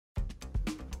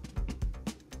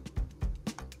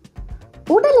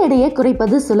உடல் எடையை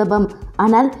குறைப்பது சுலபம்,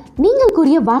 ஆனால் நீங்கள்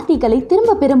கூறிய வார்த்தைகளை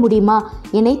திரும்ப பெற முடியுமா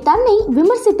என தன்னை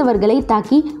விமர்சித்தவர்களை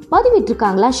தாக்கி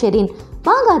பதிவிட்டிருக்காங்களா ஷெரின்.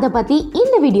 வாங்க அதை பத்தி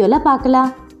இந்த வீடியோல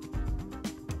பார்க்கலாம்.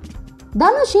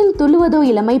 தனுஷின் துள்ளுவதோ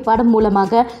இளமை படம்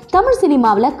மூலமாக தமிழ்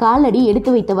சினிமாவில் காலடி எடுத்து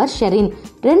வைத்தவர் ஷெரின்.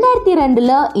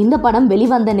 2002 இந்த படம்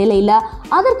வெளிவந்த நிலையில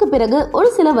அதற்கு பிறகு ஒரு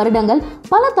சில வருடங்கள்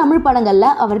பல தமிழ் படங்கள்ல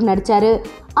அவர் நடிச்சாரு.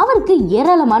 அவருக்கு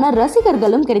ஏராளமான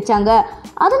ரசிகர்களும் கிடைச்சாங்க.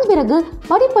 அதன் பிறகு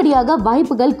படிப்படியாக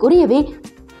வாய்ப்புகள் குறையவே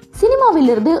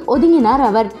சினிமாவிலிருந்து ஒதுங்கினார்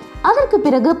அவர். அதற்கு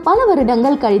பிறகு பல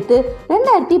வருடங்கள் கழித்து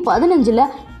 2015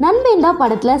 நண்பேண்டா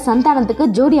படத்துல சந்தானத்துக்கு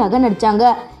ஜோடியாக நடிச்சாங்க.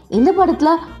 இந்த படத்துல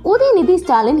உதயநிதி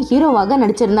ஸ்டாலின் ஹீரோவாக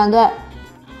நடிச்சிருந்தாங்க.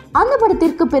 அந்த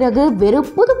படத்திற்கு பிறகு வெறும்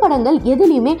புது படங்கள்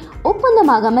எதிலுமே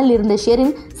ஒப்பந்தமாகாமல் இருந்த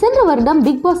ஷெரின் சென்ற வருடம்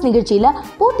பிக் பாஸ் நிகழ்ச்சியில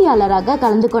போட்டியாளராக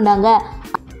கலந்து கொண்டாங்க.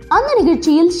 அந்த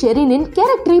நிகழ்ச்சியில் ஷெரினின்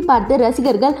கேரக்டரை பார்த்து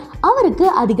ரசிகர்கள் அவருக்கு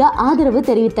அதிக ஆதரவு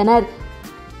தெரிவித்தனர்.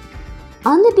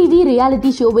 அந்த TV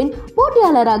reality ஷோவின்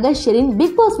போட்டியாளராக Sherin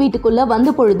big pass வீட்டுக்குள்ள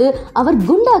வந்த பொழுது அவர்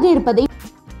குண்டாக இருப்பதை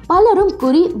பலரும்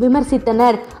கூறி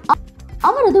விமர்சித்தனர்.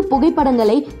 அவரது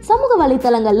புகைப்படங்களை சமூக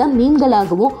வலைத்தளங்கள்ல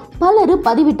மீன்களாகவும் பலரும்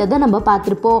பதிவிட்டதை நம்ம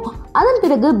பார்த்திருப்போம். அதன்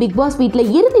பிறகு பிக் பாஸ் வீட்டுல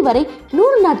இறுதி வரை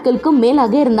 100 நாட்களுக்கும்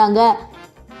மேலாக இருந்தாங்க.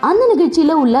 அந்த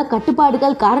நிகழ்ச்சியில உள்ள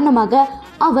கட்டுப்பாடுகள் காரணமாக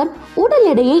அவர் உடல்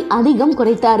எடையை அதிகம்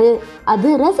குறைத்தாரு. அது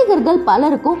ரசிகர்கள்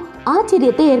பலருக்கும்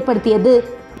ஆச்சரியத்தை ஏற்படுத்தியது.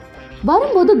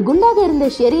 வரும்போது குண்டாக இருந்த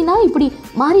ஷெரினா இப்படி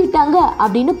மாறிவிட்டாங்க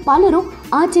அப்படின்னு பலரும்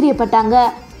ஆச்சரியப்பட்டாங்க.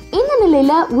 இந்த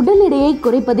நிலையில உடல் எடையை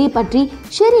குறைப்பதை பற்றி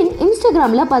ஷெரின்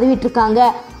இன்ஸ்டாகிராம்ல பதிவிட்டிருக்காங்க.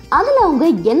 அதுல அவங்க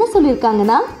என்ன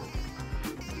சொல்லியிருக்காங்கன்னா,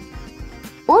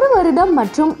 1 வருடம்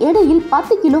மற்றும் எடையில்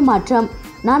 10 கிலோ மாற்றம்.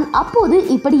 நான் அப்போது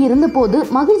இப்படி இருந்த போது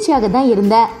மகிழ்ச்சியாக தான்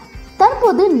இருந்தேன்.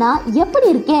 தற்போது நான் எப்படி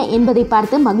இருக்கேன் என்பதை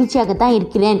பார்த்து மகிழ்ச்சியாக தான்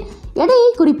இருக்கிறேன்.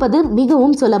 எடையை குறிப்பது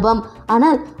மிகவும் சுலபம்,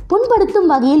 ஆனால் புண்படுத்தும்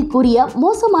வகையில் கூறிய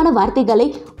மோசமான வார்த்தைகளை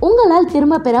உங்களால்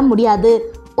திரும்ப பெற முடியாது.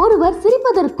 ஒருவர்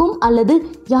சிரிப்பதற்கும் அல்லது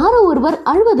யாரோ ஒருவர்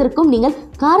அழுவதற்கும் நீங்கள்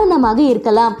காரணமாக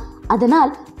இருக்கலாம்.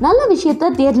 அதனால் நல்ல விஷயத்தை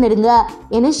தேர்ந்தெடுங்க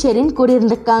என Sherin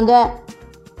கூறியிருந்திருக்காங்க.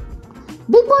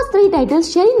 Big pass 3 title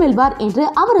Sherin வெல்வார் என்று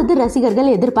அவரது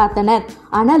ரசிகர்கள் எதிர்பார்த்தனர்.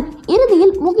 ஆனால்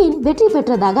இறுதியில் முகின் வெற்றி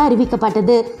பெற்றதாக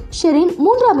அறிவிக்கப்பட்டது. ஷெரின்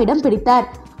 3ஆம் இடம் பிடித்தார்.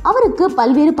 அவருக்கு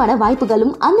பல்வேறு பட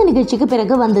வாய்ப்புகளும் அந்த நிகழ்ச்சிக்கு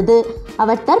பிறகு வந்தது.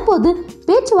 அவர் தற்போது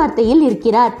பேச்சுவார்த்தையில்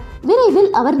இருக்கிறார். விரைவில்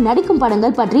அவர் நடிக்கும்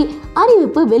படங்கள் பற்றி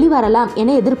அறிவிப்பு வெளிவரலாம்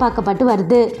என எதிர்பார்க்கப்பட்டு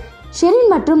வருது. ஷெரின்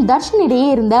மற்றும் தர்ஷன் இடையே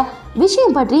இருந்த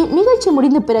விஷயம் பற்றி நிகழ்ச்சி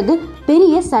முடிந்த பிறகு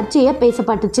பெரிய சர்ச்சையை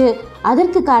பேசப்பட்டுச்சு.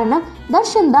 அதற்கு காரணம்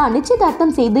தர்ஷன் தான்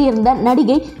நிச்சயதார்த்தம் செய்து இருந்த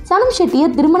நடிகை சனம் ஷெட்டியை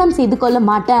திருமணம் செய்து கொள்ள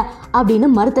மாட்டேன் அப்படின்னு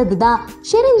மறுத்தது தான்.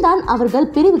 ஷெரின் தான்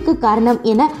அவர்கள் பிரிவுக்கு காரணம்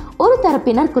என ஒரு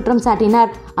தரப்பினர் குற்றம்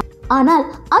சாட்டினார். ஆனால்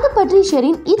அது பற்றி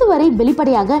ஷெரின் இதுவரை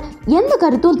வெளிப்படையாக எந்த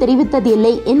கருத்தும்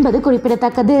தெரிவித்ததில்லை என்பது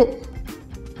குறிப்பிடத்தக்கது.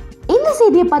 இந்த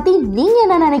செய்தியை பத்தி நீங்க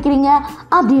என்ன நினைக்கிறீங்க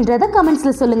அப்படின்றத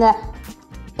கமெண்ட்ஸ்ல சொல்லுங்க.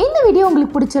 இந்த வீடியோ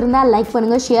உங்களுக்கு பிடிச்சிருந்தா லைக்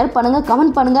பண்ணுங்க, ஷேர் பண்ணுங்க,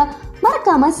 கமெண்ட் பண்ணுங்க.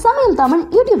 மறக்காம சமயம் தமிழ்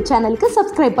யூடியூப் சேனலுக்கு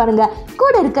சப்ஸ்கிரைப் பண்ணுங்க.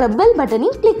 கூட இருக்கிற பெல்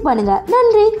பட்டனையும் கிளிக் பண்ணுங்க.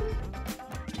 நன்றி.